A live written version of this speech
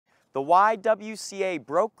The YWCA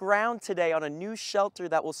broke ground today on a new shelter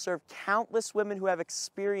that will serve countless women who have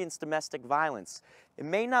experienced domestic violence. It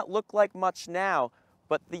may not look like much now,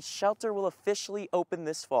 but the shelter will officially open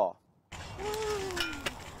this fall.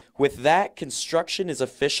 With that, construction is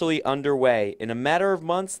officially underway. In a matter of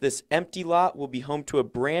months, this empty lot will be home to a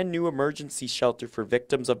brand new emergency shelter for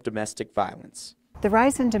victims of domestic violence. The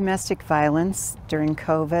rise in domestic violence during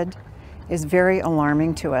COVID is very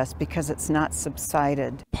alarming to us because it's not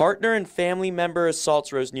subsided. Partner and family member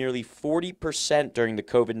assaults rose nearly 40% during the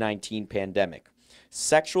COVID-19 pandemic.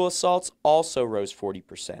 Sexual assaults also rose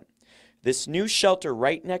 40%. This new shelter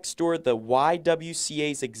right next door, the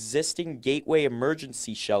YWCA's existing Gateway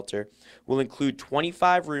Emergency Shelter, will include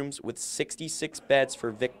 25 rooms with 66 beds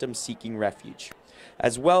for victims seeking refuge,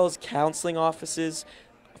 as well as counseling offices,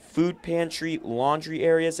 food pantry, laundry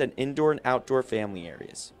areas, and indoor and outdoor family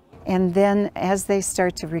areas. And then as they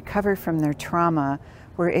start to recover from their trauma,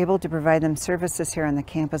 we're able to provide them services here on the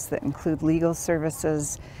campus that include legal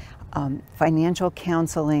services, financial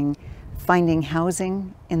counseling, finding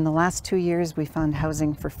housing. In the last 2 years, we found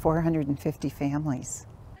housing for 450 families.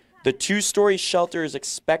 The two-story shelter is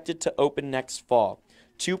expected to open next fall.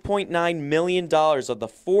 $2.9 million of the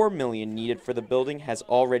 $4 million needed for the building has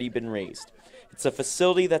already been raised. It's a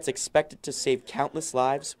facility that's expected to save countless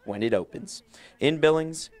lives when it opens. In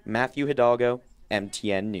Billings, Matthew Hidalgo,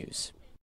 MTN News.